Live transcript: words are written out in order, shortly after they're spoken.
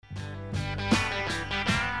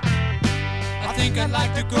think I'd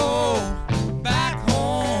like to go back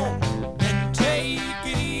home and take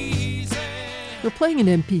it easy. We're playing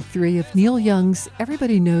an MP3 of Neil Young's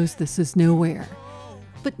Everybody Knows This Is Nowhere.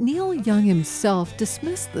 But Neil Young himself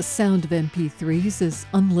dismissed the sound of MP3s as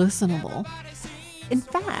unlistenable. In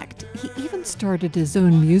fact, he even started his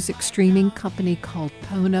own music streaming company called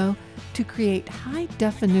Pono to create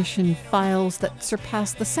high-definition files that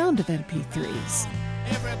surpass the sound of MP3s.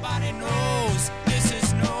 Everybody knows this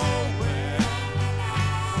is nowhere.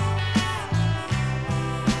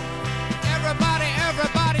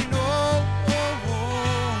 Everybody knows.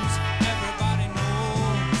 Everybody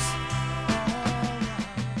knows.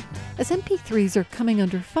 As MP3s are coming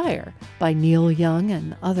under fire by Neil Young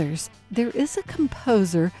and others, there is a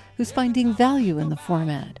composer who's finding value in the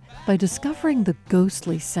format by discovering the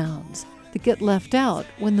ghostly sounds that get left out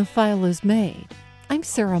when the file is made. I'm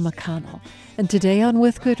Sarah McConnell, and today on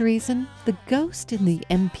With Good Reason, the ghost in the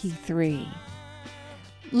MP3.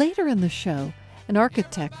 Later in the show, an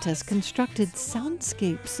architect has constructed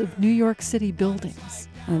soundscapes of New York City buildings.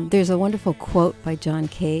 There's a wonderful quote by John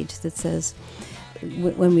Cage that says,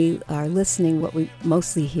 when we are listening, what we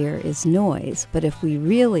mostly hear is noise, but if we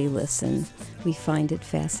really listen, we find it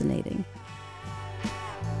fascinating.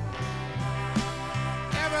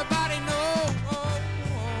 Everybody knows.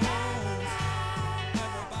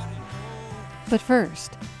 But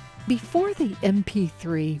first, before the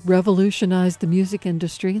MP3 revolutionized the music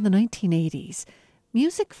industry in the 1980s,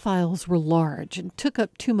 music files were large and took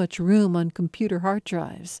up too much room on computer hard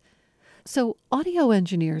drives. So audio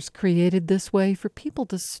engineers created this way for people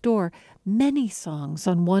to store many songs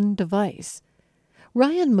on one device.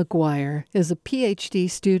 Ryan McGuire is a PhD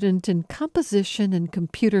student in composition and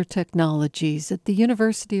computer technologies at the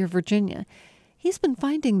University of Virginia. He's been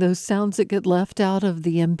finding those sounds that get left out of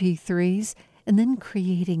the MP3s and then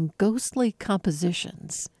creating ghostly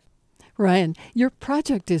compositions. Ryan, your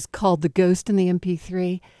project is called The Ghost in the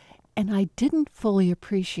MP3, and I didn't fully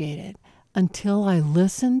appreciate it until I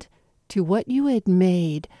listened to what you had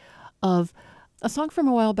made of a song from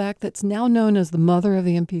a while back that's now known as the mother of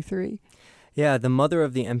the MP3. Yeah, the mother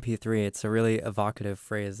of the MP3. It's a really evocative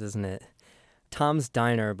phrase, isn't it? Tom's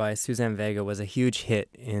Diner by Suzanne Vega was a huge hit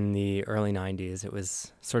in the early 90s. It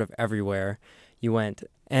was sort of everywhere you went.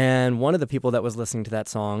 And one of the people that was listening to that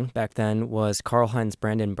song back then was Karl-Heinz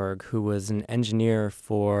Brandenburg, who was an engineer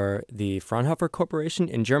for the Fraunhofer Corporation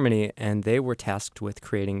in Germany, and they were tasked with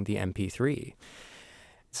creating the MP3.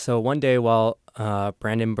 So one day while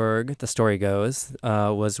Brandenburg, the story goes,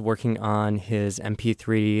 was working on his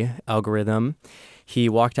MP3 algorithm, he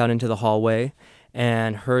walked out into the hallway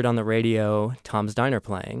and heard on the radio Tom's Diner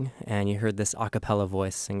playing. And you heard this a cappella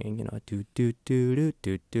voice singing, do, do, do, do,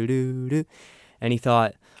 do, do, do, do. And he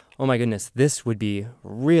thought, oh my goodness, this would be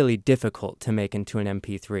really difficult to make into an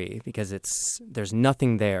MP3 because there's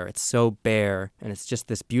nothing there. It's so bare, and it's just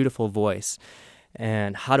this beautiful voice.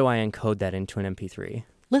 And how do I encode that into an MP3?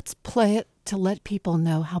 Let's play it to let people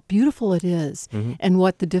know how beautiful it is and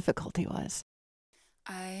what the difficulty was.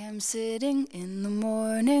 I am sitting in the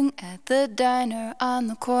morning at the diner on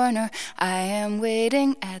the corner. I am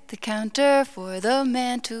waiting at the counter for the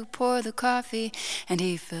man to pour the coffee, and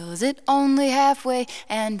he fills it only halfway,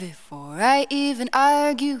 and before I even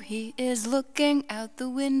argue, he is looking out the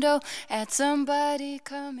window at somebody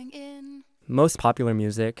coming in. Most popular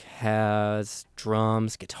music has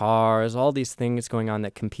drums, guitars, all these things going on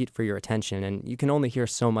that compete for your attention, and you can only hear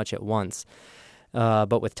so much at once.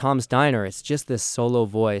 But with Tom's Diner, it's just this solo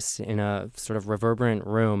voice in a sort of reverberant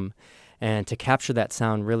room, and to capture that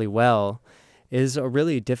sound really well is a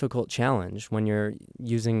really difficult challenge when you're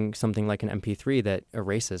using something like an MP3 that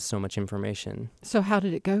erases so much information. So how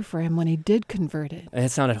did it go for him when he did convert it? It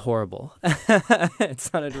sounded horrible. It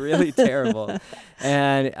sounded really terrible.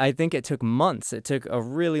 And I think it took months. It took a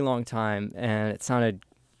really long time, and it sounded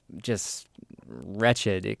just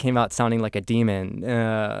wretched. It came out sounding like a demon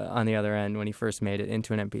on the other end when he first made it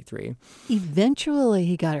into an MP3. Eventually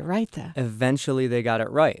he got it right, though. Eventually they got it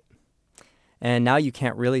right. And now you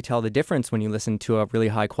can't really tell the difference when you listen to a really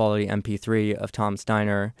high-quality MP3 of Tom's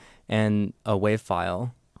Diner and a WAV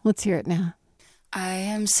file. Let's hear it now. I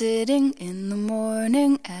am sitting in the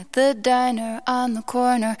morning at the diner on the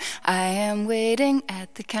corner. I am waiting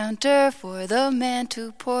at the counter for the man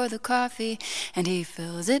to pour the coffee, and he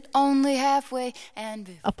fills it only halfway.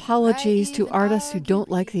 And apologies to artists who don't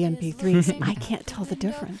like the MP3s. I can't tell the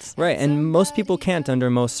difference. Right, and most people can't under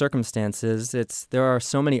most circumstances. There are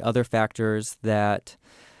so many other factors that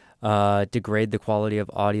degrade the quality of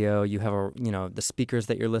audio. You have the speakers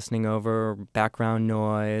that you're listening over, background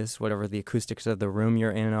noise, whatever the acoustics of the room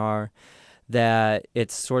you're in are, that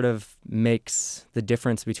it sort of makes the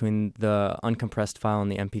difference between the uncompressed file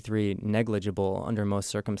and the MP3 negligible under most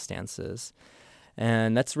circumstances.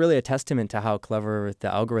 And that's really a testament to how clever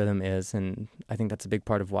the algorithm is, and I think that's a big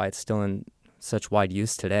part of why it's still in such wide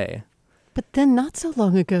use today. But then not so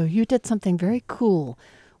long ago, you did something very cool.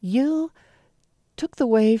 You took the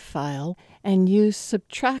WAV file and you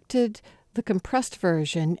subtracted the compressed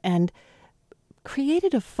version and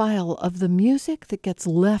created a file of the music that gets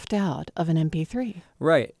left out of an MP3.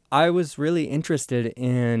 Right. I was really interested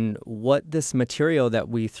in what this material that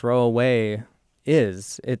we throw away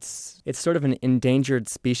is. It's sort of an endangered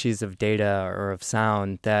species of data or of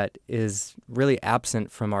sound that is really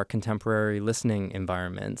absent from our contemporary listening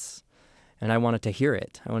environments. And I wanted to hear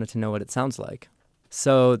it. I wanted to know what it sounds like.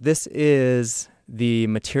 So this is the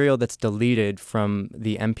material that's deleted from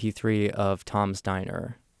the MP3 of Tom's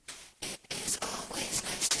Diner. It's always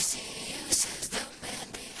nice to see you, says the man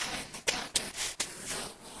behind the counter to the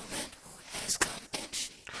woman who has come in.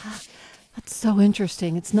 That's so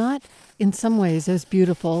interesting. It's not in some ways as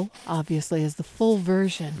beautiful, obviously, as the full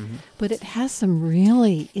version, but it has some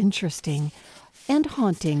really interesting and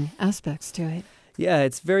haunting aspects to it. Yeah,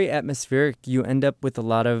 it's very atmospheric. You end up with a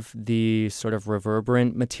lot of the sort of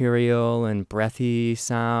reverberant material and breathy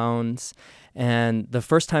sounds. And the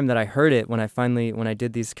first time that I heard it, when I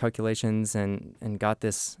did these calculations and got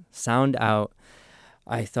this sound out,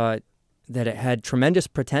 I thought that it had tremendous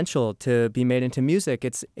potential to be made into music.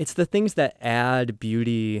 It's the things that add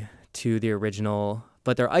beauty to the original,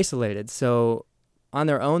 but they're isolated. So on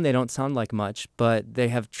their own, they don't sound like much, but they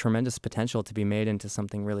have tremendous potential to be made into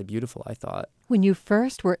something really beautiful, I thought. When you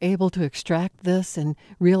first were able to extract this and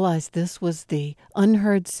realize this was the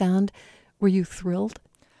unheard sound, were you thrilled?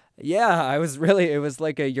 Yeah, it was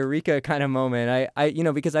like a eureka kind of moment. I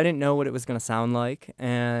because I didn't know what it was going to sound like.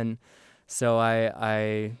 And so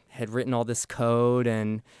I had written all this code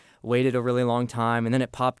and waited a really long time. And then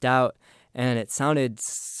it popped out and it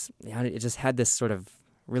just had this sort of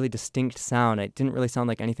really distinct sound. It didn't really sound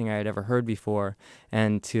like anything I had ever heard before.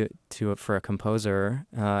 And for a composer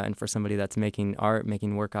and for somebody that's making art,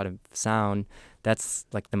 making work out of sound, that's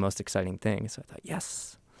like the most exciting thing. So I thought,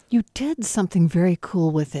 yes. You did something very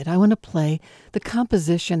cool with it. I want to play the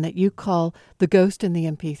composition that you call The Ghost in the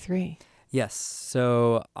MP3. Yes.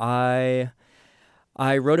 So I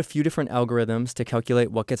wrote a few different algorithms to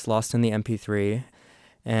calculate what gets lost in the MP3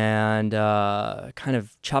 and kind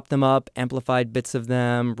of chopped them up, amplified bits of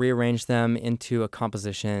them, rearranged them into a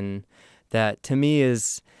composition that to me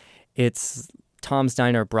it's Tom's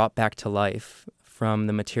Diner brought back to life from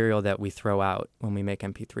the material that we throw out when we make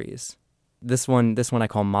MP3s. This one I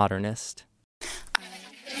call Modernist.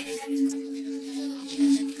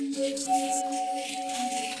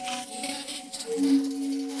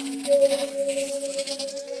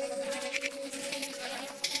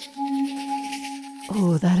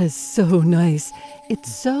 Oh, that is so nice.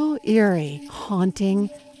 It's so eerie, haunting,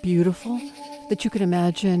 beautiful that you could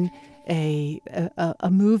imagine a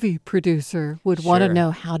movie producer would want to Sure.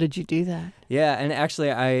 know, how did you do that? Yeah, and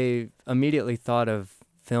actually I immediately thought of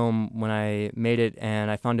film when I made it, and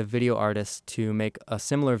I found a video artist to make a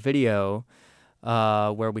similar video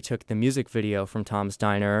where we took the music video from Tom's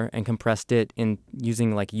Diner and compressed it in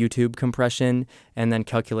using like YouTube compression and then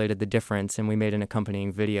calculated the difference, and we made an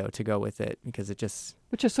accompanying video to go with it because it just...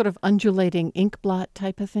 Which are sort of undulating ink blot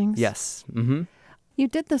type of things? Yes. Mm-hmm. You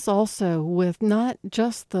did this also with not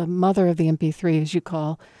just the mother of the MP3, as you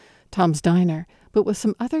call Tom's Diner, but with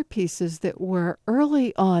some other pieces that were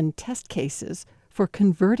early on test cases for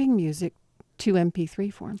converting music to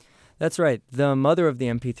MP3 form. That's right. The mother of the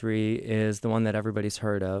MP3 is the one that everybody's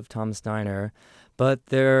heard of, Tom's Diner. But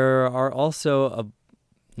there are also a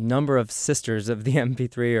number of sisters of the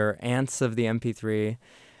MP3 or aunts of the MP3.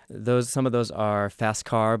 Some of those are Fast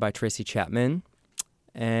Car by Tracy Chapman.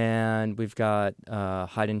 And we've got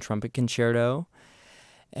Haydn Trumpet Concerto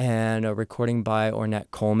and a recording by Ornette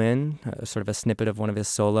Coleman, sort of a snippet of one of his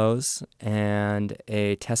solos, and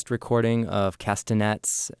a test recording of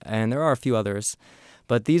Castanets. And there are a few others.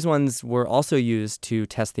 But these ones were also used to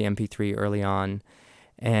test the MP3 early on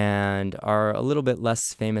and are a little bit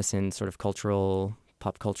less famous in sort of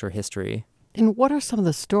pop culture history. And what are some of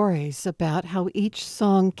the stories about how each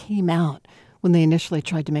song came out when they initially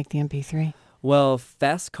tried to make the MP3? Well,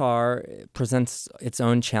 Fast Car presents its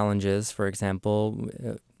own challenges. For example,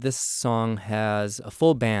 this song has a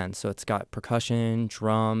full band, so it's got percussion,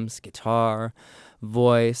 drums, guitar,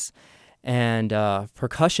 voice, and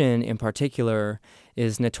percussion in particular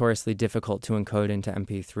is notoriously difficult to encode into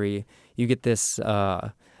MP3. You get this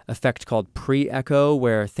effect called pre-echo,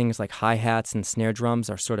 where things like hi-hats and snare drums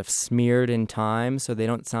are sort of smeared in time so they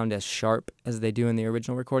don't sound as sharp as they do in the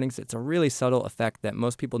original recordings. It's a really subtle effect that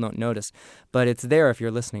most people don't notice, but it's there if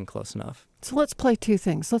you're listening close enough. So let's play two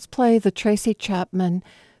things. Let's play the Tracy Chapman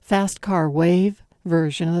Fast Car Wave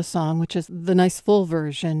version of the song, which is the nice full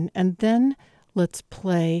version, and then let's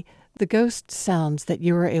play the ghost sounds that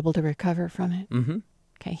you were able to recover from it. Mm-hmm.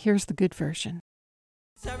 Okay, here's the good version.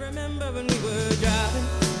 I remember when we were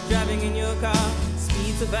driving in your car.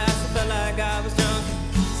 Speed so fast, I felt like I was drunk.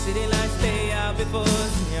 City lights lay out before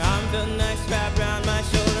us, and your arm felt nice wrapped around my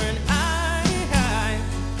shoulder. And I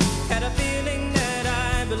had a feeling that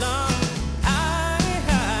I belonged. I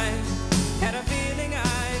had a feeling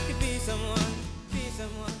I could be someone, be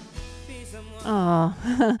someone, be someone.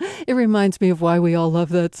 Aw, it reminds me of why we all love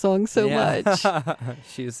that song so much.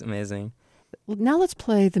 She's amazing. Now let's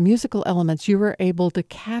play the musical elements you were able to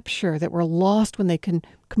capture that were lost when they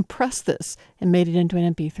compressed this and made it into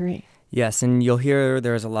an MP3. Yes, and you'll hear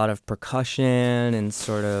there's a lot of percussion and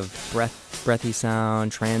sort of breathy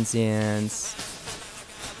sound, transients.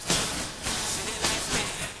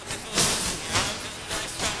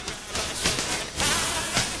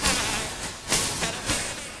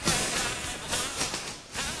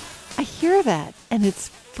 I hear that, and it's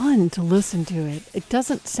fun to listen to it. It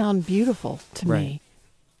doesn't sound beautiful to me.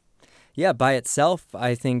 Yeah, by itself,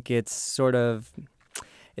 I think it's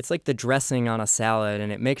like the dressing on a salad, and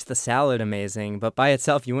it makes the salad amazing, but by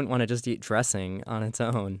itself, you wouldn't want to just eat dressing on its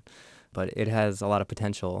own. But it has a lot of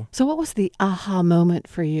potential. So what was the aha moment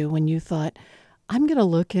for you when you thought, I'm going to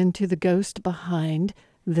look into the ghost behind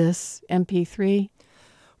this MP3?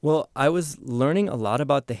 Well, I was learning a lot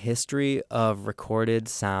about the history of recorded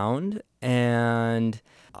sound, and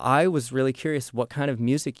I was really curious what kind of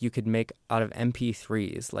music you could make out of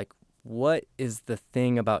MP3s. Like, what is the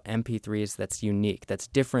thing about MP3s that's unique, that's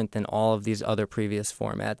different than all of these other previous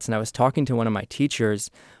formats? And I was talking to one of my teachers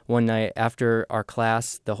one night after our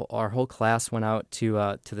class. Our whole class went out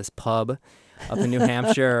to this pub up in New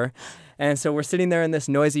Hampshire. And so we're sitting there in this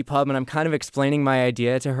noisy pub, and I'm kind of explaining my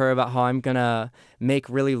idea to her about how I'm going to make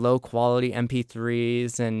really low-quality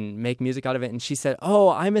MP3s and make music out of it. And she said, "Oh,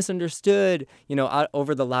 I misunderstood,"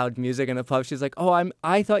 over the loud music in the pub. She's like, "Oh,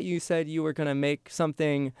 I thought you said you were going to make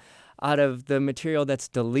something out of the material that's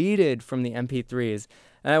deleted from the MP3s."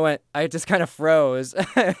 And I just kind of froze.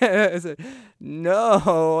 I said,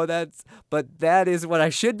 "No, but that is what I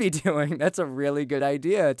should be doing. That's a really good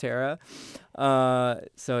idea, Tara."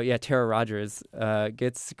 Tara Rogers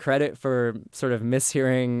gets credit for sort of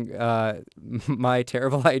mishearing my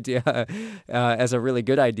terrible idea as a really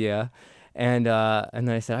good idea. And then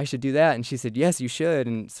I said, I should do that. And she said, yes, you should.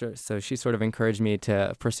 And so she sort of encouraged me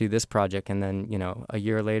to pursue this project. And then, a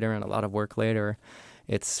year later and a lot of work later,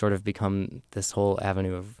 it's sort of become this whole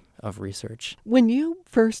avenue of research. When you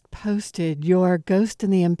first posted your Ghost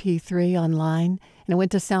in the MP3 online and it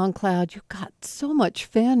went to SoundCloud, you got so much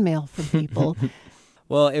fan mail from people.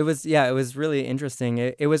 Well, it was really interesting.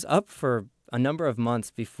 It was up for a number of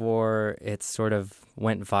months before it sort of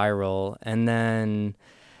went viral. And then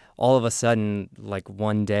all of a sudden, like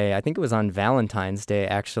one day, I think it was on Valentine's Day,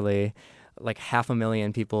 actually, like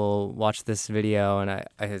 500,000 people watched this video, and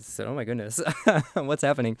I said, oh my goodness, what's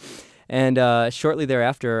happening? And shortly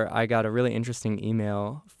thereafter, I got a really interesting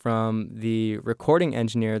email from the recording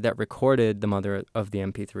engineer that recorded the mother of the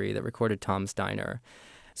MP3, that recorded Tom's Diner.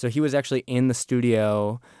 So he was actually in the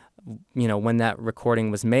studio, when that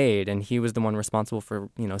recording was made, and he was the one responsible for,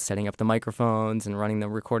 setting up the microphones and running the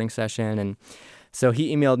recording session. And so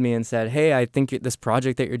he emailed me and said, hey, I think this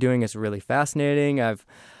project that you're doing is really fascinating.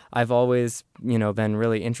 I've always, been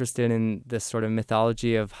really interested in this sort of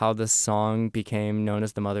mythology of how this song became known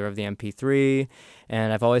as the mother of the MP3,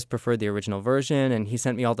 and I've always preferred the original version. And he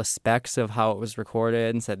sent me all the specs of how it was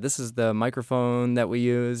recorded and said, this is the microphone that we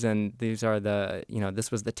use, and these are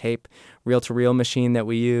this was the tape reel-to-reel machine that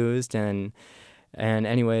we used, and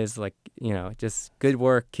anyways, just good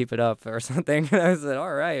work, keep it up, or something. And I said,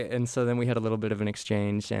 all right. And so then we had a little bit of an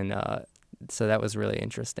exchange, and so that was really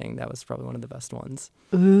interesting. That was probably one of the best ones.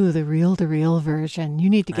 Ooh, the reel-to-reel version. You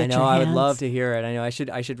need to get your hands. I would love to hear it. I know I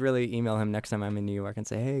should really email him next time I'm in New York and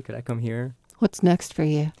say, hey, could I come here? What's next for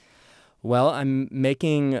you? Well, I'm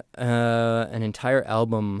making an entire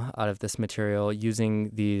album out of this material using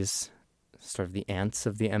these sort of the ants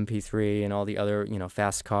of the MP3 and all the other,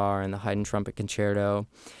 Fast Car and the Haydn Trumpet Concerto.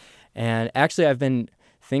 And actually, I've been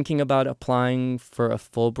thinking about applying for a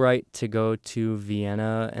Fulbright to go to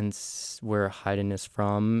Vienna, and where Haydn is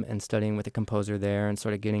from, and studying with a composer there and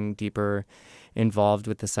sort of getting deeper involved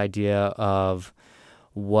with this idea of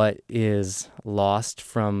what is lost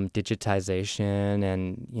from digitization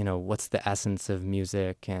and, what's the essence of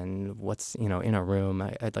music and what's, in a room.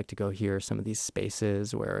 I'd like to go hear some of these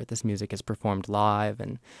spaces where this music is performed live.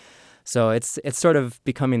 And so it's sort of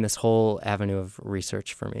becoming this whole avenue of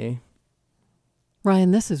research for me.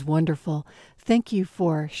 Ryan, this is wonderful. Thank you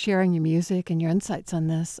for sharing your music and your insights on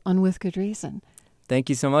this on With Good Reason. Thank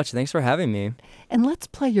you so much. Thanks for having me. And let's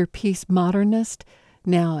play your piece, Modernist,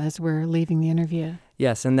 now as we're leaving the interview.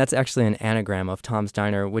 Yes, and that's actually an anagram of Tom's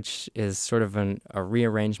Diner, which is sort of a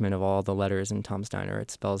rearrangement of all the letters in Tom's Diner. It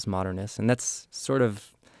spells modernist, and that's sort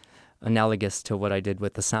of analogous to what I did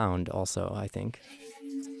with the sound also, I think.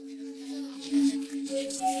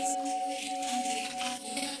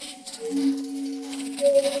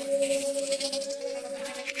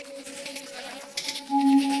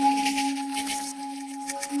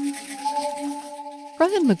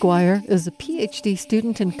 Ryan McGuire is a PhD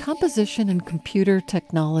student in composition and computer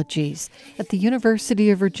technologies at the University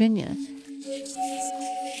of Virginia.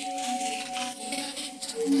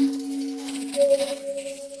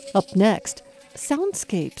 Up next,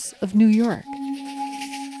 Soundscapes of New York.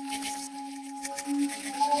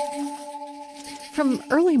 From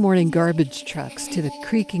early morning garbage trucks to the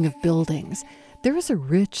creaking of buildings, there is a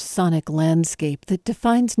rich sonic landscape that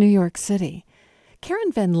defines New York City.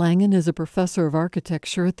 Karen Van Langen is a professor of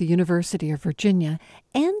architecture at the University of Virginia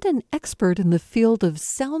and an expert in the field of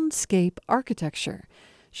soundscape architecture.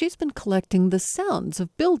 She's been collecting the sounds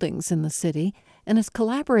of buildings in the city and has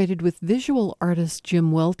collaborated with visual artist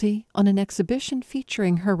Jim Welty on an exhibition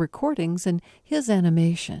featuring her recordings and his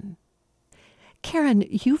animation. Karen,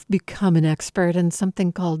 you've become an expert in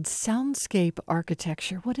something called soundscape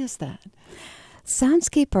architecture. What is that?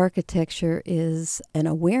 Soundscape architecture is an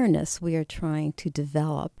awareness we are trying to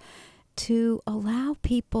develop to allow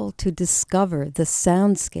people to discover the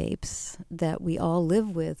soundscapes that we all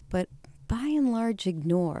live with, but by and large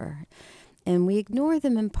ignore. And we ignore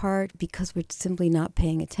them in part because we're simply not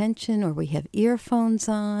paying attention, or we have earphones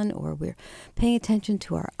on, or we're paying attention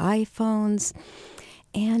to our iPhones.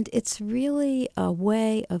 And it's really a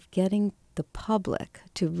way of getting the public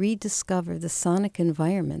to rediscover the sonic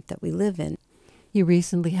environment that we live in. You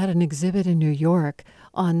recently had an exhibit in New York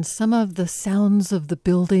on some of the sounds of the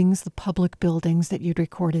buildings, the public buildings that you'd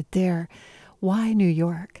recorded there. Why New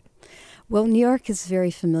York? Well, New York is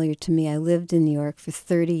very familiar to me. I lived in New York for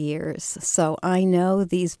 30 years, so I know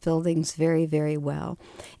these buildings very, very well.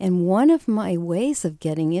 And one of my ways of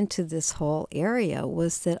getting into this whole area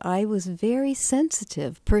was that I was very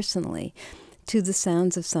sensitive personally to the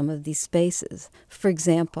sounds of some of these spaces. For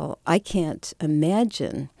example, I can't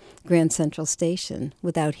imagine Grand Central Station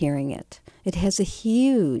without hearing it. It has a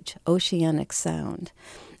huge oceanic sound,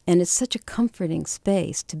 and it's such a comforting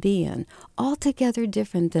space to be in, altogether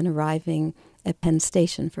different than arriving at Penn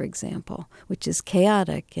Station, for example, which is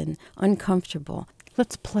chaotic and uncomfortable.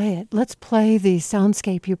 Let's play it. Let's play the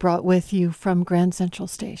soundscape you brought with you from Grand Central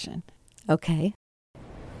Station. Okay.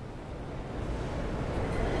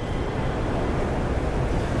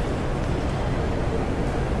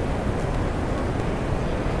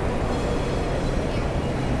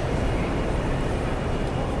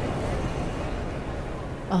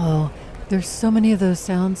 Oh, there's so many of those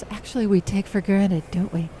sounds. Actually, we take for granted,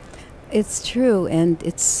 don't we? It's true, and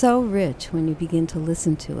it's so rich when you begin to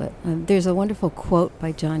listen to it. There's a wonderful quote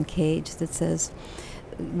by John Cage that says,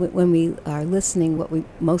 when we are listening, what we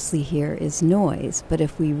mostly hear is noise, but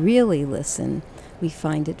if we really listen, we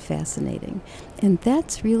find it fascinating. And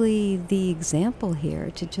that's really the example here,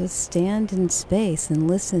 to just stand in space and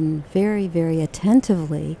listen very, very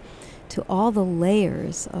attentively to all the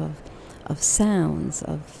layers of sounds,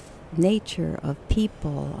 of nature, of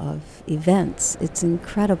people, of events. It's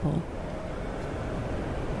incredible.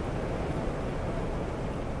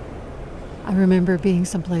 I remember being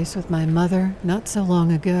someplace with my mother not so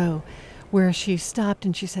long ago where she stopped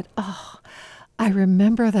and she said, "Oh, I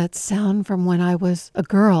remember that sound from when I was a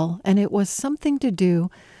girl," and it was something to do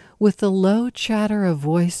with the low chatter of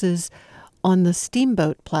voices on the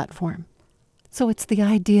steamboat platform. So it's the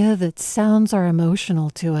idea that sounds are emotional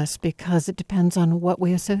to us because it depends on what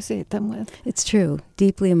we associate them with. It's true,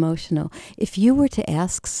 deeply emotional. If you were to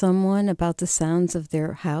ask someone about the sounds of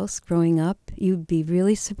their house growing up, you'd be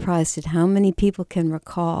really surprised at how many people can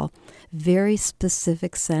recall very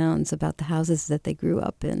specific sounds about the houses that they grew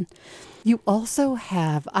up in. You also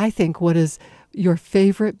have, I think, what is your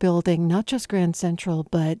favorite building, not just Grand Central,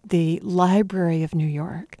 but the Library of New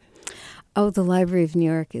York. Oh, the Library of New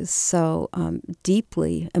York is so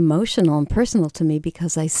deeply emotional and personal to me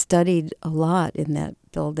because I studied a lot in that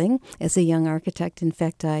building as a young architect. In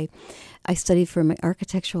fact, I studied for my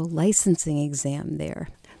architectural licensing exam there.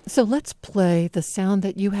 So let's play the sound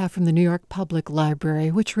that you have from the New York Public Library.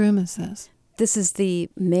 Which room is this? This is the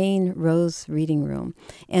main Rose Reading Room,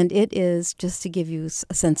 and it is, just to give you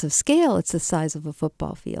a sense of scale, it's the size of a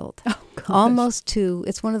football field. Oh, gosh.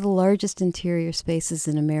 It's one of the largest interior spaces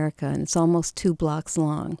in America, and it's almost 2 blocks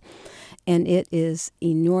long, and it is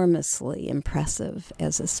enormously impressive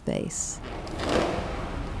as a space.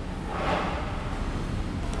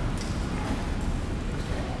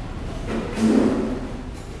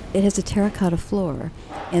 It has a terracotta floor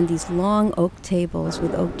and these long oak tables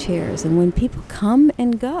with oak chairs. And when people come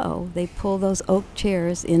and go, they pull those oak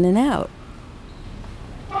chairs in and out.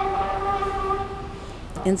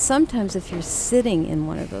 And sometimes if you're sitting in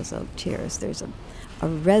one of those oak chairs, there's a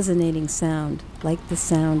resonating sound, like the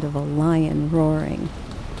sound of a lion roaring.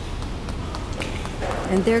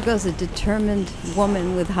 And there goes a determined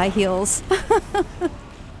woman with high heels.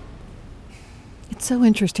 It's so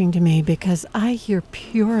interesting to me because I hear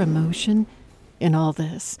pure emotion in all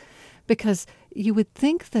this. Because you would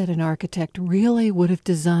think that an architect really would have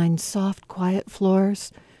designed soft, quiet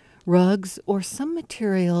floors, rugs, or some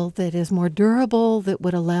material that is more durable that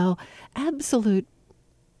would allow absolute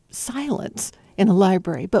silence in a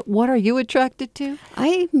library. But what are you attracted to?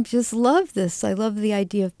 I just love this. I love the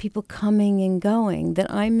idea of people coming and going, that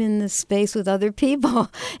I'm in this space with other people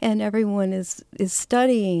and everyone is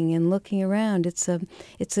studying and looking around. It's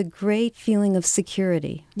a great feeling of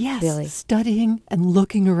security. Yes, really. Studying and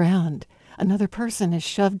looking around. Another person has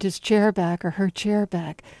shoved his chair back or her chair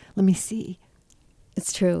back. Let me see.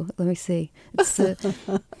 It's true. Let me see.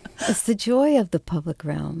 It's the joy of the public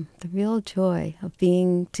realm, the real joy of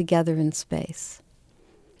being together in space.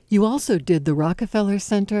 You also did the Rockefeller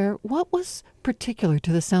Center. What was particular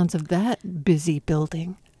to the sounds of that busy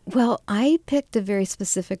building? Well, I picked a very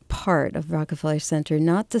specific part of Rockefeller Center,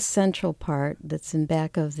 not the central part that's in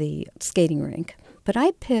back of the skating rink. But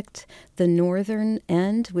I picked the northern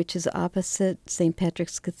end, which is opposite St.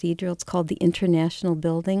 Patrick's Cathedral. It's called the International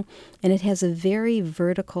Building, and it has a very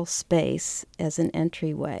vertical space as an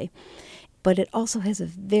entryway. But it also has a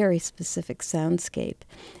very specific soundscape.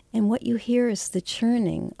 And what you hear is the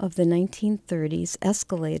churning of the 1930s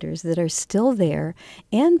escalators that are still there,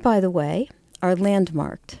 and, by the way, are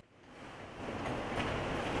landmarked.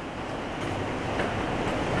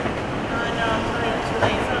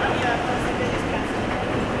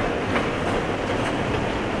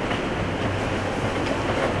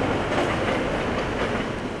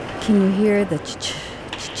 Can you hear the ch-ch,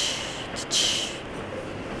 ch-ch, ch-ch?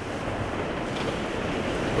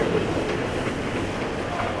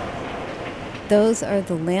 Those are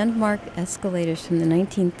the landmark escalators from the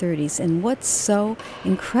 1930s. And what's so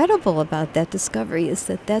incredible about that discovery is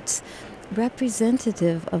that that's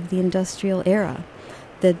representative of the industrial era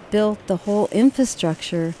that built the whole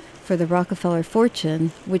infrastructure for the Rockefeller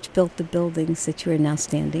fortune, which built the buildings that you are now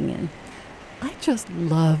standing in. I just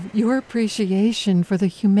love your appreciation for the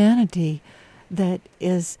humanity that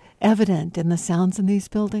is evident in the sounds in these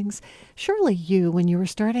buildings. Surely you, when you were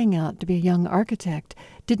starting out to be a young architect,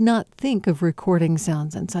 did not think of recording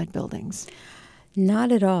sounds inside buildings.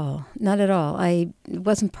 Not at all. Not at all. It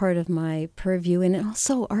wasn't part of my purview. And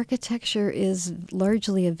also, architecture is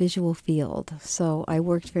largely a visual field. So I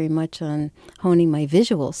worked very much on honing my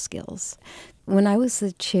visual skills. When I was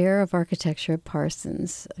the chair of architecture at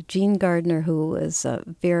Parsons, Gene Gardner, who was a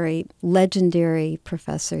very legendary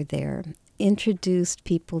professor there, introduced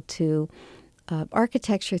people to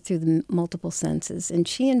architecture through the multiple senses. And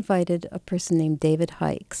she invited a person named David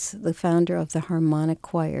Hikes, the founder of the Harmonic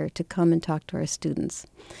Choir, to come and talk to our students.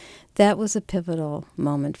 That was a pivotal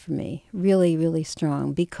moment for me, really, really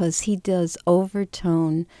strong, because he does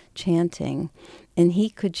overtone chanting, and he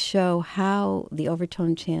could show how the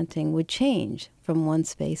overtone chanting would change from one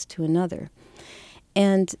space to another.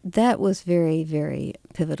 And that was very, very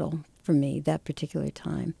pivotal for me, that particular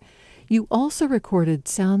time. You also recorded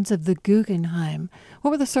sounds of the Guggenheim.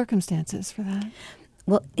 What were the circumstances for that?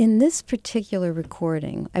 Well, in this particular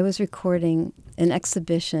recording, I was recording an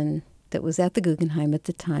exhibition that was at the Guggenheim at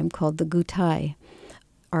the time called the Gutai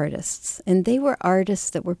Artists. And they were artists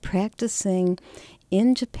that were practicing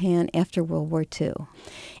in Japan after World War II.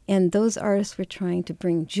 And those artists were trying to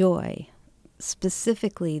bring joy,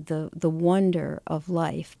 specifically the wonder of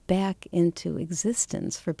life, back into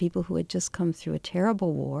existence for people who had just come through a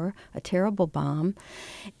terrible war, a terrible bomb.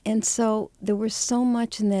 And so there was so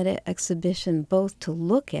much in that exhibition, both to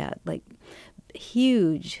look at, like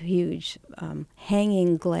huge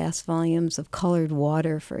hanging glass volumes of colored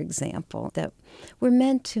water, for example, that were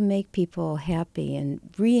meant to make people happy and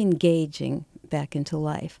re-engaging back into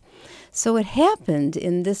life. So what happened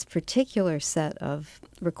in this particular set of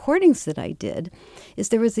recordings that I did is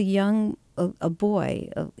there was a boy,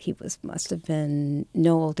 he must have been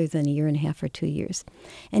no older than 1.5 or 2 years,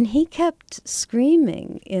 and he kept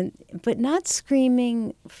screaming, but not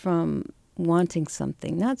screaming from wanting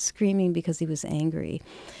something, not screaming because he was angry.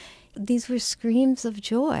 These were screams of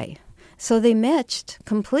joy. So they matched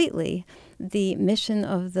completely the mission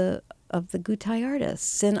of the Gutai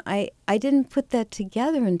artists. And I didn't put that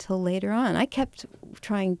together until later on. I kept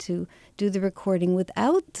trying to do the recording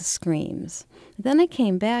without the screams. Then I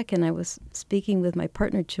came back and I was speaking with my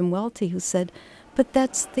partner, Jim Welty, who said, but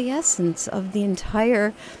that's the essence of the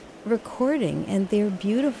entire recording, and they're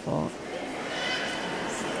beautiful.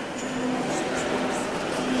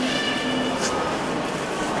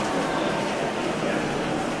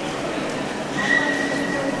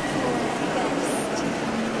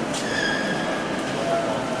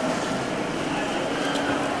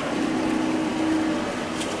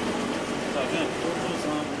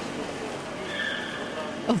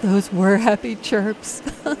 Oh, those were happy chirps.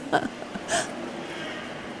 Do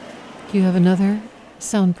you have another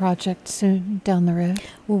sound project soon down the road?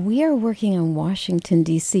 Well, we are working on Washington,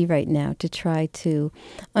 D.C. right now to try to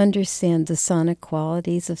understand the sonic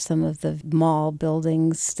qualities of some of the mall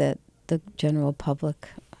buildings that the general public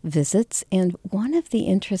visits. And one of the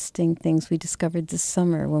interesting things we discovered this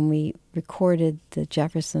summer when we recorded the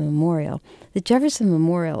Jefferson Memorial. The Jefferson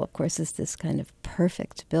Memorial, of course, is this kind of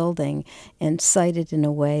perfect building and sited in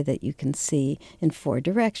a way that you can see in 4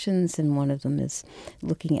 directions, and one of them is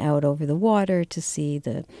looking out over the water to see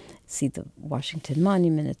the Washington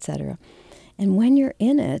Monument, etc. And when you're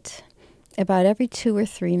in it, about every 2 or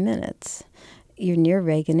 3 minutes, you're near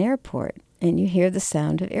Reagan Airport, and you hear the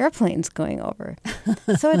sound of airplanes going over.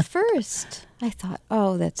 So at first, I thought,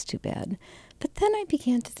 oh, that's too bad. But then I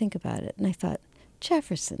began to think about it, and I thought,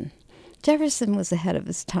 Jefferson was ahead of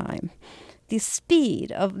his time. The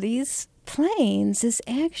speed of these planes is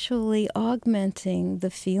actually augmenting the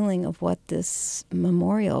feeling of what this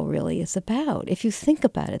memorial really is about, if you think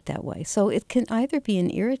about it that way. So it can either be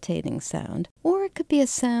an irritating sound, or it could be a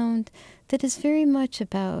sound that is very much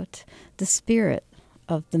about the spirit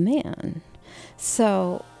of the man.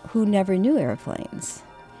 So, who never knew airplanes,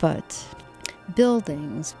 but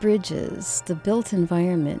buildings, bridges, the built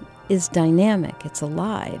environment is dynamic, it's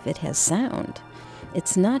alive, it has sound,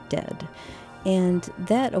 it's not dead. And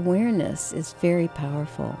that awareness is very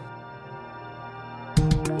powerful.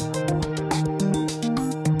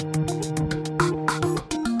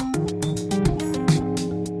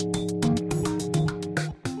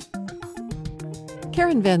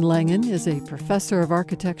 Karen Van Langen is a professor of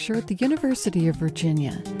architecture at the University of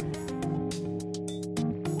Virginia.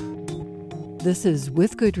 This is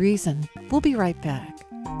With Good Reason. We'll be right back.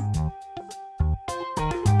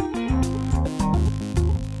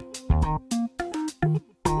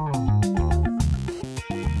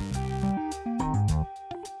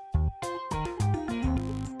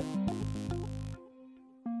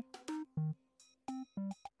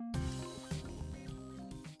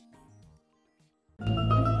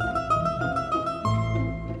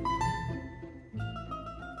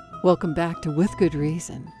 Welcome back to With Good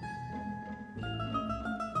Reason.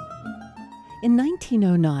 In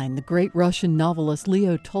 1909, the great Russian novelist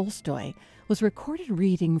Leo Tolstoy was recorded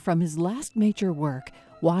reading from his last major work,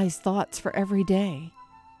 Wise Thoughts for Every Day.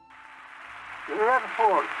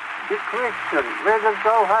 Therefore, the question whether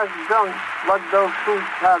thou hast done what thou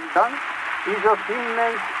shouldst have done is of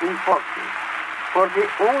immense importance, for the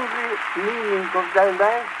only meaning of thy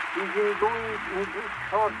life is in doing in this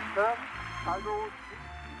short term those.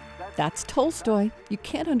 That's Tolstoy. You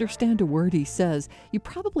can't understand a word he says. You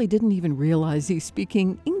probably didn't even realize he's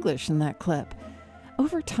speaking English in that clip.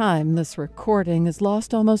 Over time, this recording has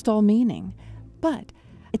lost almost all meaning. But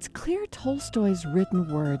it's clear Tolstoy's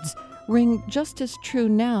written words ring just as true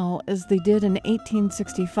now as they did in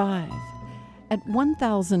 1865. At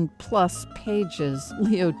 1,000 plus pages,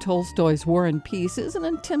 Leo Tolstoy's War and Peace is an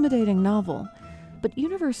intimidating novel. But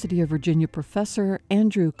University of Virginia professor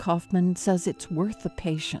Andrew Kaufman says it's worth the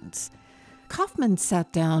patience. Kaufman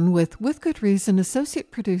sat down with Good Reason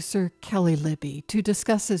associate producer Kelly Libby to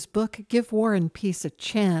discuss his book, Give War and Peace a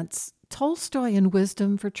Chance, Tolstoy and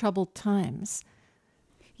Wisdom for Troubled Times.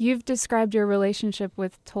 You've described your relationship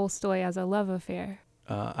with Tolstoy as a love affair.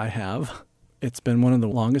 I have. It's been one of the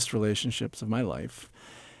longest relationships of my life.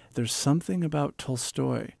 There's something about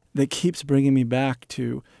Tolstoy that keeps bringing me back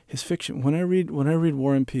to his fiction. When I read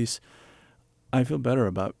War and Peace, I feel better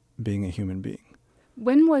about being a human being.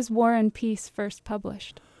 When was War and Peace first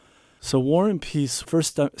published? So War and Peace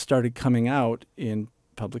first started coming out in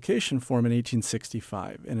publication form in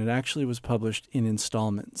 1865, and it actually was published in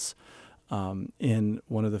installments in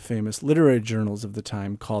one of the famous literary journals of the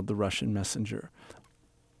time called The Russian Messenger.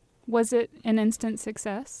 Was it an instant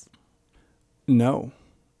success? No,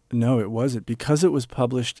 it wasn't. Because it was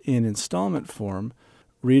published in installment form,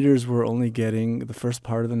 readers were only getting the first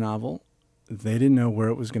part of the novel. They didn't know where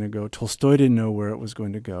it was going to go. Tolstoy didn't know where it was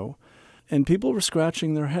going to go. And people were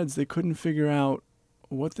scratching their heads. They couldn't figure out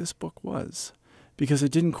what this book was because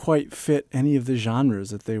it didn't quite fit any of the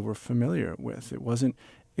genres that they were familiar with. It wasn't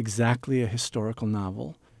exactly a historical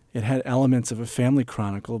novel. It had elements of a family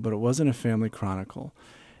chronicle, but it wasn't a family chronicle.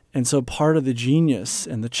 And so part of the genius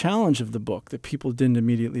and the challenge of the book that people didn't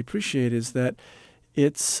immediately appreciate is that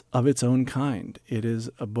it's of its own kind. It is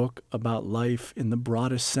a book about life in the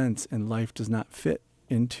broadest sense, and life does not fit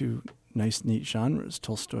into nice, neat genres,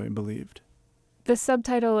 Tolstoy believed. The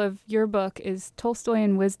subtitle of your book is Tolstoy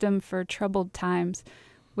and Wisdom for Troubled Times.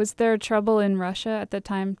 Was there trouble in Russia at the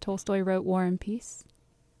time Tolstoy wrote War and Peace?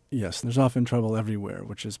 Yes, there's often trouble everywhere,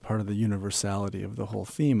 which is part of the universality of the whole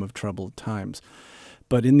theme of troubled times.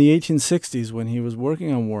 But in the 1860s, when he was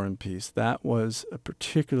working on War and Peace, that was a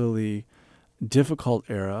particularly difficult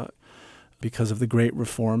era because of the great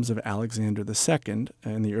reforms of Alexander II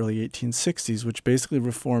in the early 1860s, which basically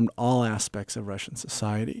reformed all aspects of Russian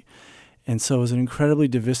society. And so it was an incredibly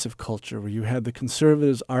divisive culture where you had the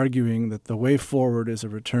conservatives arguing that the way forward is a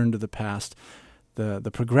return to the past.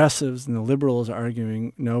 The progressives and the liberals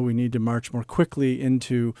arguing, no, we need to march more quickly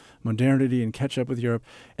into modernity and catch up with Europe.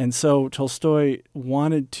 And so Tolstoy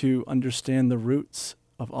wanted to understand the roots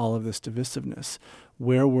of all of this divisiveness.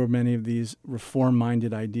 Where were many of these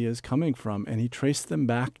reform-minded ideas coming from? And he traced them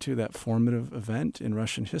back to that formative event in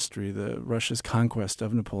Russian history, Russia's conquest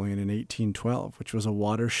of Napoleon in 1812, which was a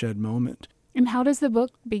watershed moment. And how does the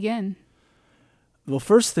book begin? Well,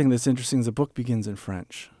 first thing that's interesting is the book begins in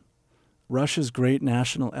French. Russia's great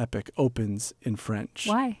national epic opens in French.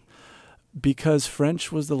 Why? Because French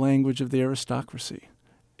was the language of the aristocracy.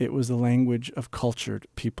 It was the language of cultured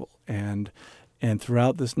people. And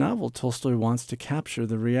throughout this novel, Tolstoy wants to capture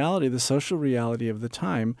the reality, the social reality of the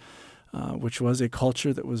time, which was a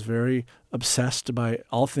culture that was very obsessed by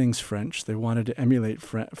all things French. They wanted to emulate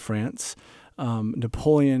France.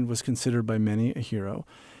 Napoleon was considered by many a hero.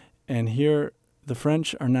 And here, the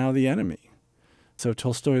French are now the enemy. So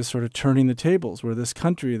Tolstoy is sort of turning the tables, where this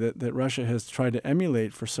country that Russia has tried to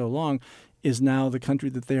emulate for so long is now the country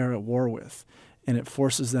that they are at war with. And it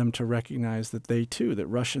forces them to recognize that that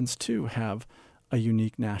Russians too have a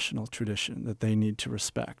unique national tradition that they need to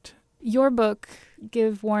respect. Your book,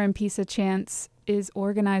 Give War and Peace a Chance, is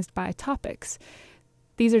organized by topics.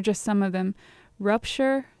 These are just some of them: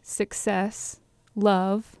 rupture, success,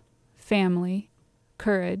 love, family,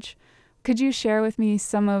 courage. Could you share with me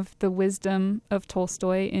some of the wisdom of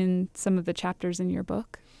Tolstoy in some of the chapters in your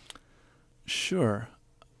book? Sure.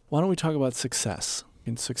 Why don't we talk about success?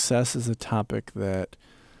 And success is a topic that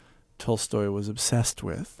Tolstoy was obsessed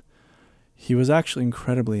with. He was actually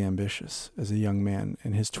incredibly ambitious as a young man.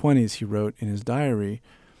 In his 20s, he wrote in his diary,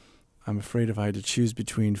 "I'm afraid if I had to choose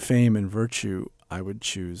between fame and virtue, I would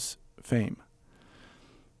choose fame."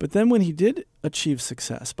 But then when he did achieve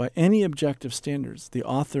success by any objective standards, the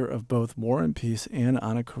author of both War and Peace and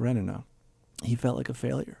Anna Karenina, he felt like a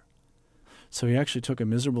failure. So he actually took a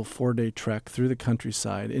miserable 4-day trek through the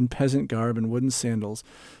countryside in peasant garb and wooden sandals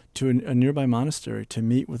to a nearby monastery to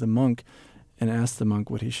meet with a monk and ask the monk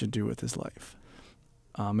what he should do with his life.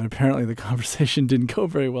 And apparently the conversation didn't go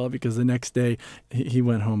very well because the next day he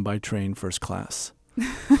went home by train first class.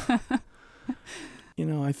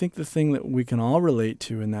 I think the thing that we can all relate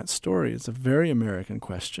to in that story is a very American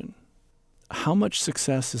question. How much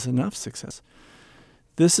success is enough success?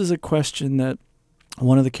 This is a question that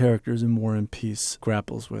one of the characters in War and Peace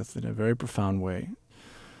grapples with in a very profound way.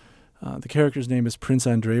 The character's name is Prince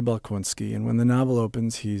Andrei Bolkonsky, and when the novel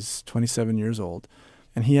opens, he's 27 years old,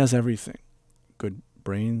 and he has everything. Good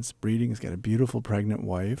brains, breeding, he's got a beautiful pregnant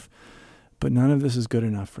wife, but none of this is good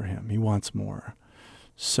enough for him. He wants more.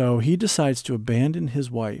 So he decides to abandon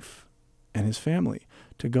his wife and his family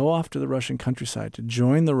to go off to the Russian countryside to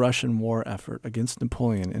join the Russian war effort against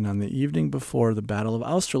Napoleon. And on the evening before the Battle of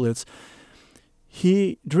Austerlitz,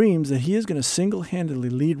 he dreams that he is going to single-handedly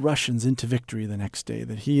lead Russians into victory the next day,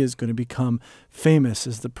 that he is going to become famous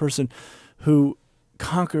as the person who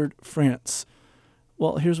conquered France.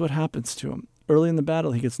 Well, here's what happens to him. Early in the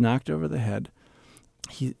battle, he gets knocked over the head.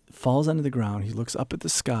 He falls onto the ground. He looks up at the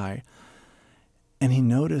sky. And he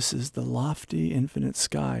notices the lofty, infinite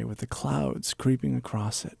sky with the clouds creeping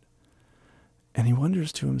across it. And he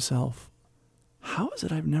wonders to himself, how is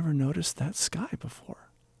it I've never noticed that sky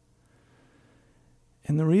before?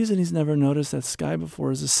 And the reason he's never noticed that sky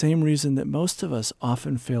before is the same reason that most of us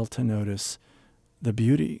often fail to notice the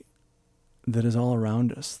beauty that is all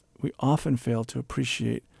around us. We often fail to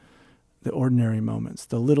appreciate the ordinary moments,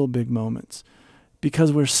 the little big moments,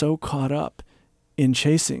 because we're so caught up in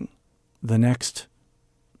chasing the next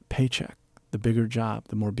paycheck, the bigger job,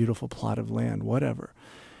 the more beautiful plot of land, whatever.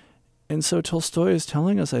 And so Tolstoy is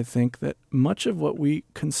telling us, I think, that much of what we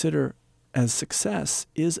consider as success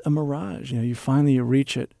is a mirage. You finally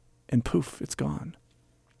reach it and poof, it's gone.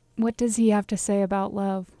 What does he have to say about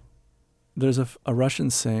love? There's a Russian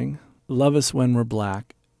saying, love us when we're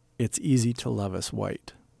black, it's easy to love us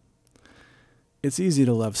white. It's easy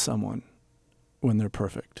to love someone when they're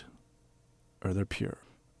perfect or they're pure,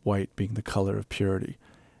 white being the color of purity.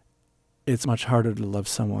 It's much harder to love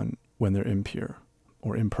someone when they're impure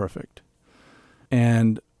or imperfect.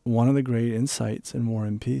 And one of the great insights in War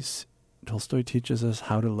and Peace, Tolstoy teaches us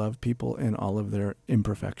how to love people in all of their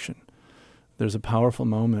imperfection. There's a powerful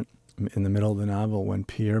moment in the middle of the novel when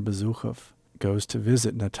Pierre Bezukhov goes to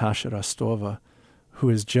visit Natasha Rostova, who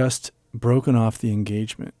has just broken off the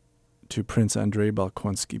engagement to Prince Andrei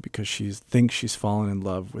Bolkonsky because she thinks she's fallen in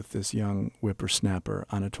love with this young whippersnapper,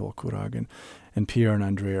 Anatol Kuragin. And Pierre and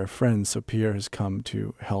Andrei are friends, so Pierre has come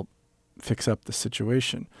to help fix up the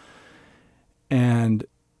situation. And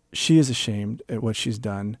she is ashamed at what she's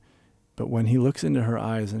done, but when he looks into her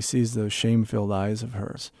eyes and sees those shame-filled eyes of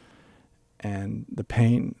hers and the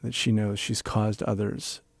pain that she knows she's caused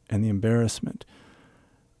others and the embarrassment,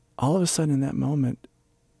 all of a sudden in that moment,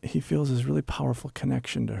 he feels this really powerful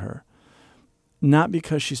connection to her. Not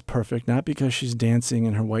because she's perfect, not because she's dancing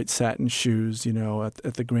in her white satin shoes,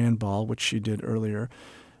 at the grand ball, which she did earlier,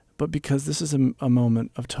 but because this is a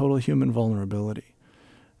moment of total human vulnerability.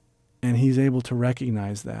 And he's able to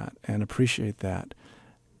recognize that and appreciate that.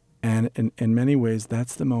 And in many ways,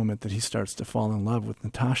 that's the moment that he starts to fall in love with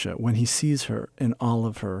Natasha, when he sees her in all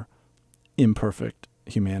of her imperfect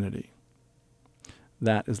humanity.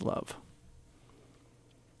 That is love.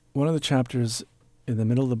 One of the chapters in the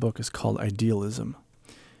middle of the book is called Idealism.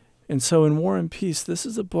 And so in War and Peace, this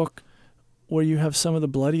is a book where you have some of the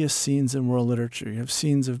bloodiest scenes in world literature. You have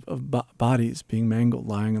scenes of bodies being mangled,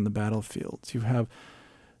 lying on the battlefields. You have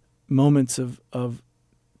moments of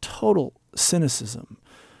total cynicism.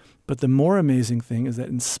 But the more amazing thing is that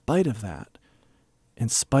in spite of that,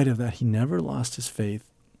 he never lost his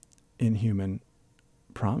faith in human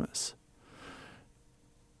promise.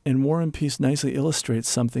 And War and Peace nicely illustrates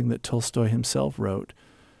something that Tolstoy himself wrote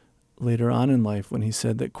later on in life when he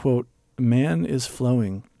said that, quote, man is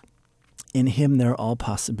flowing. In him there are all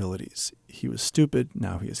possibilities. He was stupid,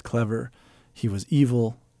 now he is clever. He was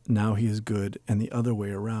evil, now he is good, and the other way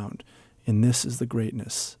around. And this is the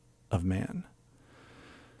greatness of man.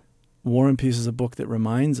 War and Peace is a book that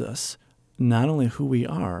reminds us not only who we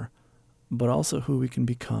are, but also who we can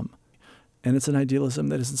become. And it's an idealism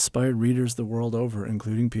that has inspired readers the world over,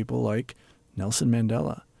 including people like Nelson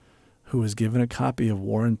Mandela, who was given a copy of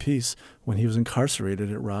War and Peace when he was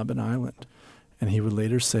incarcerated at Robben Island. And he would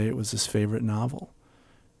later say it was his favorite novel,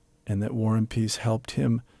 and that War and Peace helped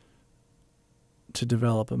him to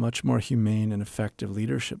develop a much more humane and effective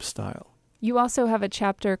leadership style. You also have a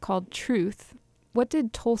chapter called Truth. What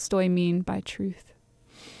did Tolstoy mean by truth?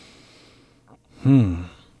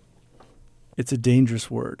 It's a dangerous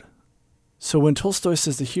word. So when Tolstoy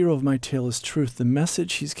says the hero of my tale is truth, the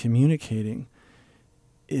message he's communicating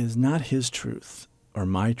is not his truth or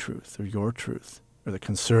my truth or your truth or the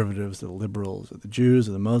conservatives or the liberals or the Jews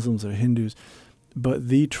or the Muslims or the Hindus, but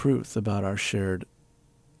the truth about our shared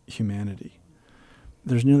humanity.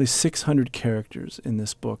 There's nearly 600 characters in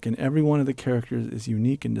this book, and every one of the characters is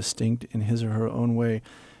unique and distinct in his or her own way,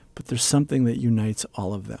 but there's something that unites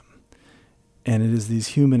all of them. And it is these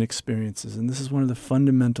human experiences. And this is one of the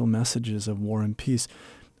fundamental messages of War and Peace,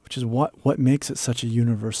 which is what makes it such a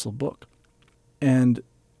universal book. And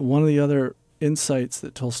one of the other insights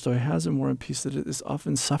that Tolstoy has in War and Peace that it is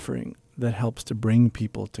often suffering that helps to bring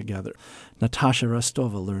people together. Natasha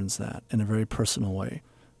Rostova learns that in a very personal way.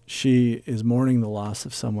 She is mourning the loss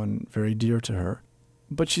of someone very dear to her,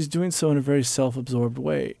 but she's doing so in a very self-absorbed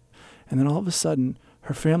way. And then all of a sudden,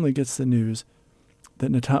 her family gets the news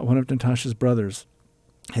that one of Natasha's brothers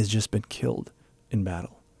has just been killed in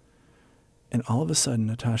battle. And all of a sudden,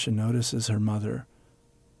 Natasha notices her mother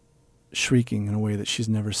shrieking in a way that she's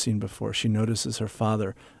never seen before. She notices her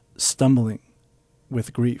father stumbling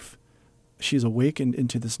with grief. She's awakened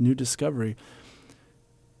into this new discovery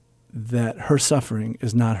that her suffering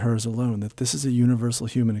is not hers alone, that this is a universal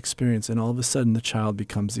human experience, and all of a sudden the child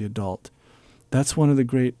becomes the adult. That's one of the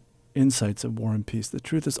great insights of War and Peace. The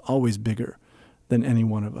truth is always bigger than any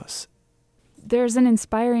one of us. There's an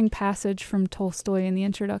inspiring passage from Tolstoy in the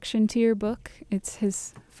introduction to your book. It's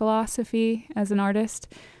his philosophy as an artist.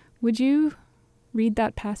 Would you read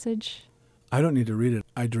that passage? I don't need to read it.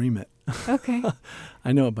 I dream it. Okay.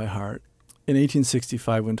 I know it by heart. In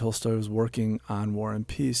 1865, when Tolstoy was working on War and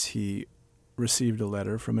Peace, he received a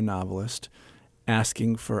letter from a novelist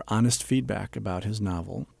asking for honest feedback about his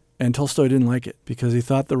novel. And Tolstoy didn't like it because he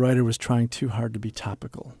thought the writer was trying too hard to be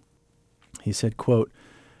topical. He said, quote,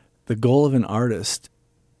 "The goal of an artist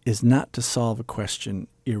is not to solve a question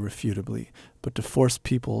irrefutably, but to force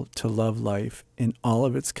people to love life in all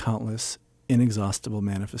of its countless, inexhaustible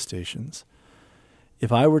manifestations.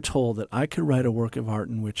 If I were told that I could write a work of art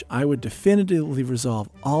in which I would definitively resolve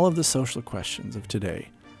all of the social questions of today,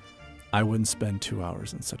 I wouldn't spend 2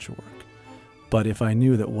 hours on such a work. But if I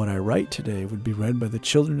knew that what I write today would be read by the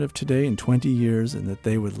children of today in 20 years and that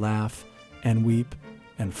they would laugh and weep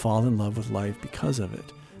and fall in love with life because of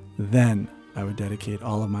it, then I would dedicate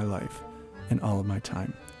all of my life and all of my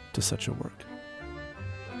time to such a work."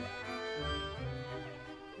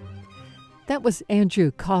 That was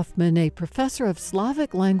Andrew Kaufman, a professor of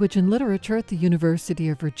Slavic language and literature at the University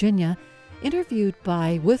of Virginia, interviewed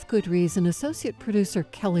by, with good reason, associate producer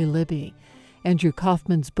Kelly Libby. Andrew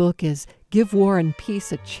Kaufman's book is Give War and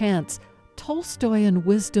Peace a Chance, Tolstoy and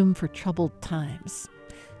Wisdom for Troubled Times.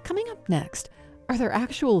 Coming up next, are there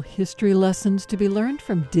actual history lessons to be learned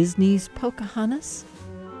from Disney's Pocahontas?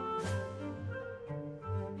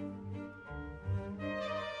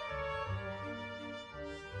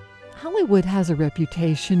 Hollywood has a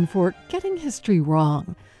reputation for getting history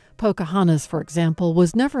wrong. Pocahontas, for example,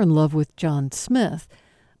 was never in love with John Smith.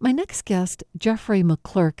 My next guest, Jeffrey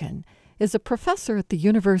McClurkin, is a professor at the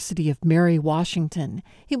University of Mary Washington.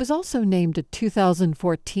 He was also named a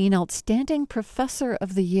 2014 Outstanding Professor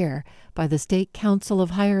of the Year by the State Council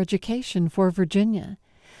of Higher Education for Virginia.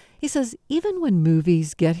 He says even when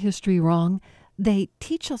movies get history wrong, they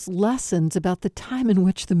teach us lessons about the time in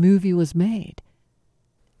which the movie was made.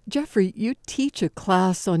 Jeffrey, you teach a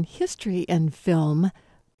class on history and film.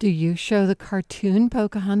 Do you show the cartoon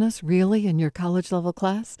Pocahontas really in your college-level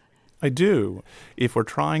class? I do. If we're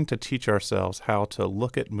trying to teach ourselves how to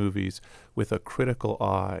look at movies with a critical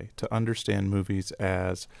eye, to understand movies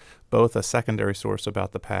as both a secondary source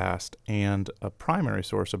about the past and a primary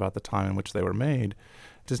source about the time in which they were made,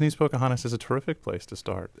 Disney's Pocahontas is a terrific place to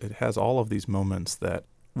start. It has all of these moments that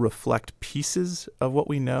reflect pieces of what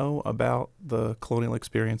we know about the colonial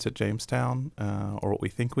experience at Jamestown, or what we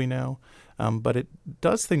think we know. But it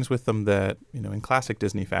does things with them that, in classic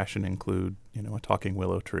Disney fashion include, a talking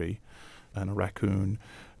willow tree and a raccoon.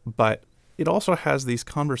 But it also has these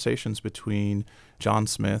conversations between John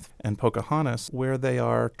Smith and Pocahontas where they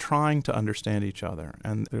are trying to understand each other.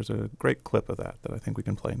 And there's a great clip of that I think we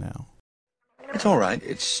can play now. It's all right.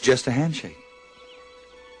 It's just a handshake.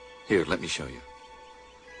 Here, let me show you.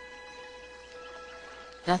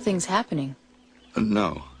 Nothing's happening.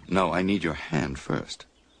 No, I need your hand first.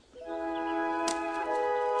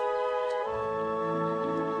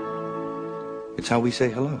 It's how we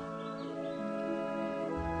say hello.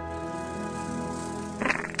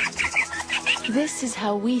 This is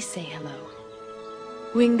how we say hello.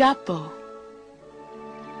 Wingapo.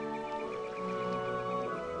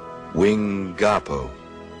 Wingapo.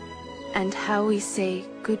 And how we say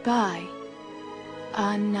goodbye.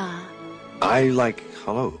 Anna. I like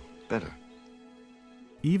hello better.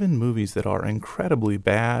 Even movies that are incredibly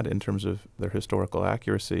bad in terms of their historical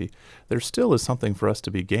accuracy, there still is something for us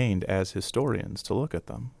to be gained as historians to look at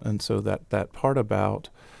them. And so that part about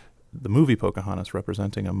the movie Pocahontas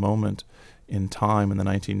representing a moment in time in the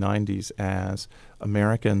 1990s as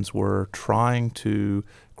Americans were trying to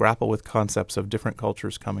grapple with concepts of different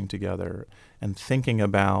cultures coming together and thinking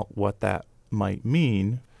about what that might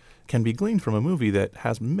mean can be gleaned from a movie that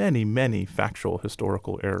has many, many factual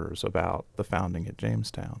historical errors about the founding at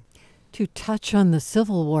Jamestown. To touch on the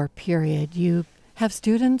Civil War period, you have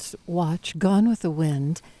students watch Gone with the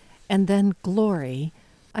Wind and then Glory.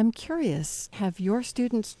 I'm curious, have your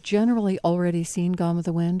students generally already seen Gone with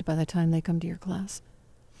the Wind by the time they come to your class?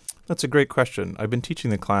 That's a great question. I've been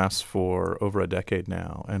teaching the class for over a decade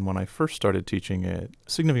now, and when I first started teaching it, a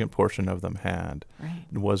significant portion of them had. Right.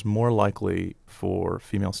 It was more likely for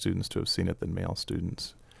female students to have seen it than male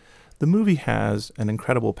students. The movie has an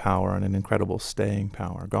incredible power and an incredible staying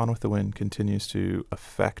power. Gone with the Wind continues to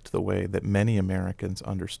affect the way that many Americans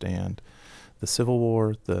understand the Civil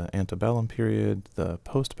War, the antebellum period, the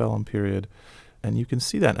postbellum period. And you can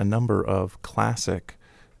see that in a number of classic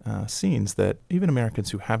scenes that even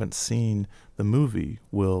Americans who haven't seen the movie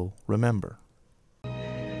will remember.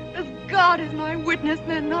 As God is my witness,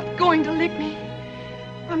 they're not going to lick me.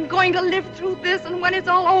 I'm going to live through this, and when it's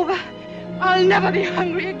all over, I'll never be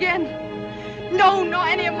hungry again. No, nor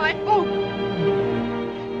any of my folk.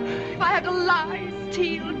 If I have to lie,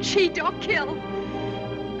 steal, cheat, or kill,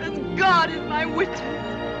 as God is my witness,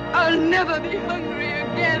 I'll never be hungry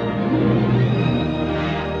again.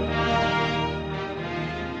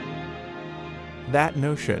 That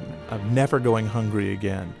notion of never going hungry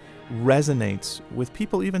again resonates with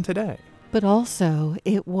people even today. But also,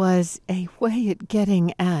 it was a way at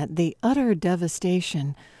getting at the utter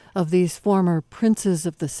devastation of these former princes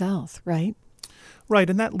of the South, right? Right,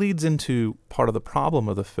 and that leads into part of the problem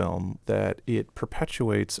of the film, that it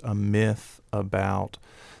perpetuates a myth about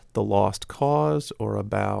the lost cause or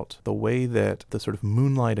about the way that the sort of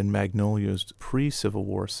Moonlight and Magnolias pre-Civil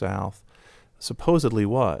War South supposedly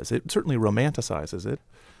was. It certainly romanticizes it.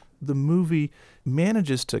 The movie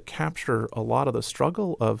manages to capture a lot of the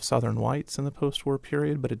struggle of Southern whites in the post-war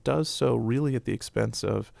period, but it does so really at the expense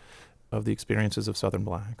of the experiences of Southern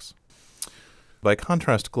blacks. By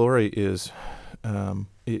contrast, Glory is a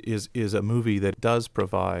movie that does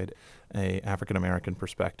provide a African-American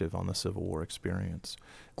perspective on the Civil War experience.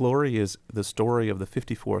 Glory is the story of the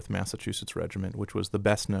 54th Massachusetts Regiment, which was the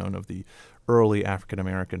best known of the early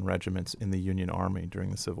African-American regiments in the Union Army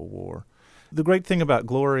during the Civil War. The great thing about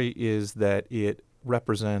Glory is that it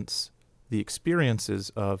represents the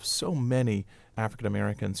experiences of so many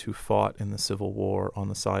African-Americans who fought in the Civil War on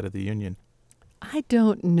the side of the Union. I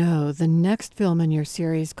don't know the next film in your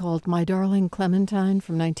series, called My Darling Clementine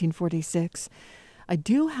from 1946. I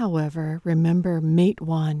do, however, remember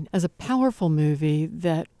Matewan as a powerful movie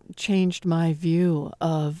that changed my view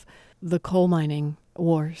of the coal mining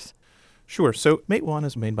wars. Sure. So Matewan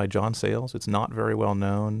is made by John Sayles. It's not very well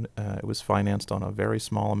known. It was financed on a very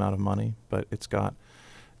small amount of money, but it's got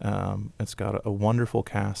a wonderful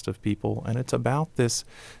cast of people, and it's about this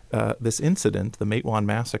incident, the Matewan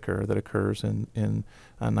massacre, that occurs in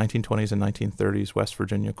 1920s and 1930s West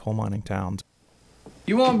Virginia coal mining towns.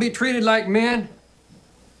 You want to be treated like men?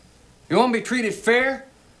 You want to be treated fair?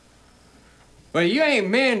 Well, you ain't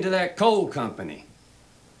men to that coal company.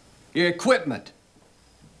 Your equipment,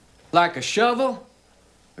 like a shovel,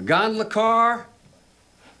 a gondola car,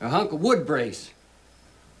 a hunk of wood brace.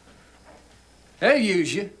 They'll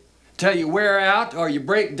use you till you wear out or you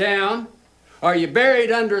break down or you're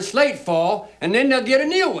buried under a slate fall, and then they'll get a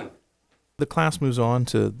new one. The class moves on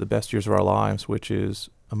to The Best Years of Our Lives, which is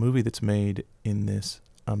a movie that's made in this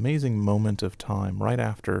amazing moment of time right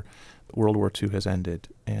after World War II has ended,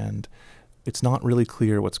 and it's not really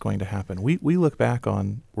clear what's going to happen. We look back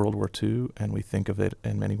on World War II and we think of it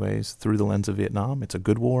in many ways through the lens of Vietnam. It's a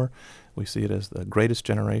good war. We see it as the greatest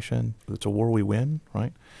generation. It's a war we win,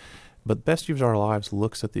 right? But Best Years of Our Lives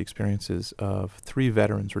looks at the experiences of 3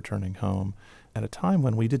 veterans returning home at a time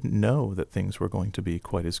when we didn't know that things were going to be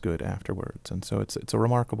quite as good afterwards. And so it's a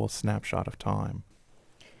remarkable snapshot of time.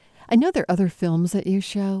 I know there are other films that you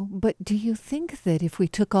show, but do you think that if we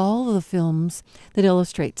took all of the films that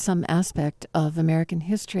illustrate some aspect of American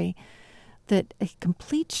history, that a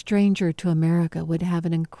complete stranger to America would have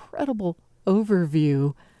an incredible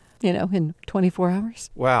overview, in 24 hours?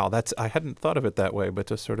 Wow, I hadn't thought of it that way, but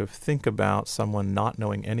to sort of think about someone not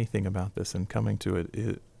knowing anything about this and coming to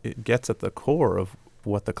it gets at the core of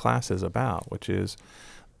what the class is about, which is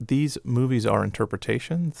these movies are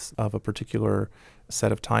interpretations of a particular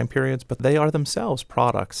set of time periods, but they are themselves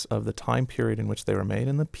products of the time period in which they were made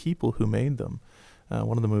and the people who made them.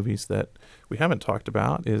 One of the movies that we haven't talked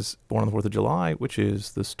about is Born on the 4th of July, which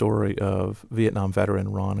is the story of Vietnam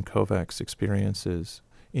veteran Ron Kovac's experiences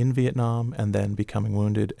in Vietnam and then becoming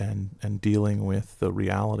wounded and dealing with the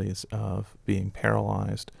realities of being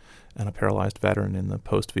paralyzed and a paralyzed veteran in the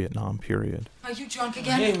post-Vietnam period. Are you drunk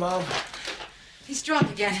again? Hey, Mom. He's drunk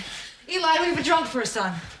again. Eli, leave a drunk for a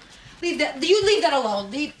son. Leave that. You leave that alone.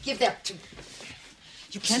 Give that to.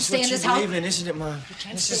 You can't stay in this house. This is what you believe in, isn't it, Mom?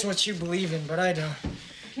 This is what you believe in, but I don't.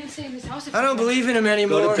 You can't stay in this house. I don't believe in him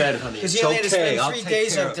anymore. Go to bed, honey. Because he only had to spend 3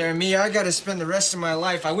 days up there. Me, I got to spend the rest of my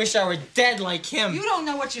life. I wish I were dead like him. You don't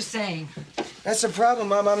know what you're saying. That's the problem,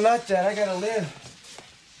 Mom. I'm not dead. I got to live.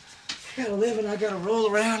 I got to live and I got to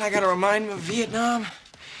roll around. I got to remind him of Vietnam.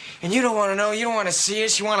 And you don't want to know. You don't want to see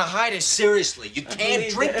us. You want to hide us. Seriously, you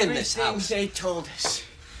can't drink in this house. They told us.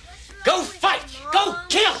 Go fight! Go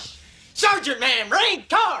kill! Sergeant man, rain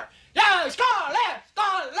car! Yeah, scarlet!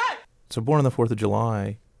 So Born on the 4th of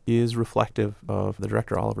July is reflective of the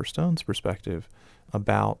director Oliver Stone's perspective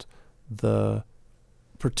about the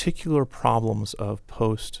particular problems of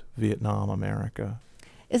post-Vietnam America.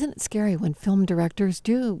 Isn't it scary when film directors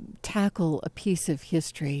do tackle a piece of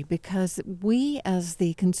history, because we as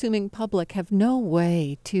the consuming public have no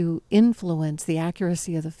way to influence the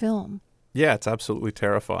accuracy of the film? Yeah, it's absolutely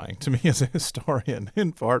terrifying to me as a historian,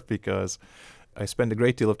 in part because I spend a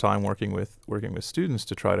great deal of time working with students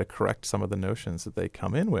to try to correct some of the notions that they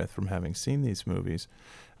come in with from having seen these movies.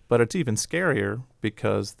 But it's even scarier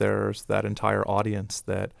because there's that entire audience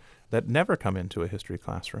that never come into a history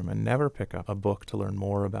classroom and never pick up a book to learn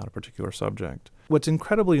more about a particular subject. What's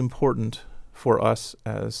incredibly important for us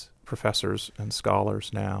as professors and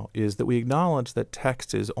scholars now is that we acknowledge that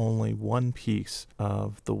text is only one piece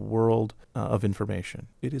of the world of information.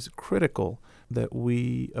 It is critical that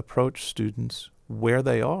we approach students where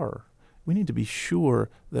they are. We need to be sure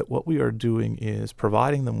that what we are doing is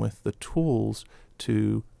providing them with the tools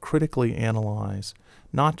to critically analyze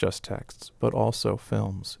not just texts, but also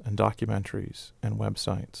films and documentaries and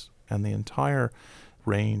websites and the entire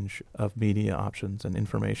range of media options and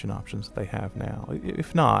information options that they have now.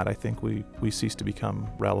 If not, I think we cease to become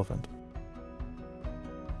relevant.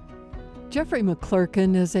 Jeffrey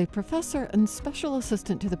McClurkin is a professor and special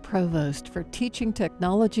assistant to the provost for teaching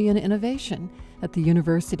technology and innovation at the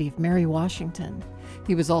University of Mary Washington.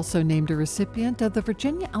 He was also named a recipient of the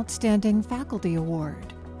Virginia Outstanding Faculty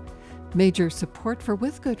Award. Major support for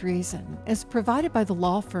With Good Reason is provided by the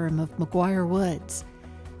law firm of McGuire Woods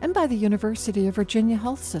and by the University of Virginia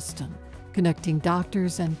Health System, connecting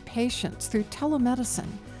doctors and patients through telemedicine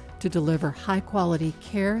to deliver high-quality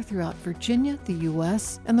care throughout Virginia, the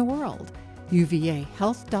U.S., and the world.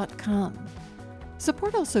 uvahealth.com.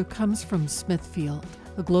 Support also comes from Smithfield,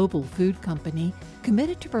 a global food company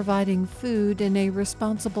committed to providing food in a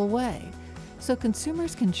responsible way, so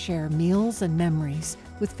consumers can share meals and memories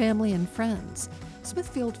with family and friends.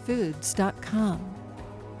 Smithfieldfoods.com.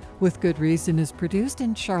 With Good Reason is produced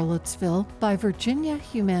in Charlottesville by Virginia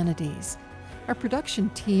Humanities. Our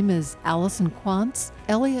production team is Allison Quantz,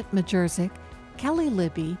 Elliot Majerzik, Kelly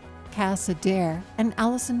Libby, Cass Adair, and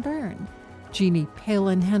Allison Byrne. Jeannie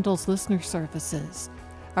Palin handles listener services.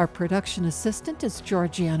 Our production assistant is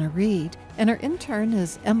Georgiana Reed, and our intern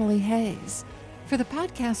is Emily Hayes. For the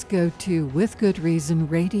podcast, go to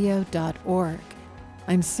withgoodreasonradio.org.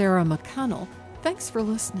 I'm Sarah McConnell. Thanks for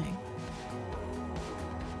listening.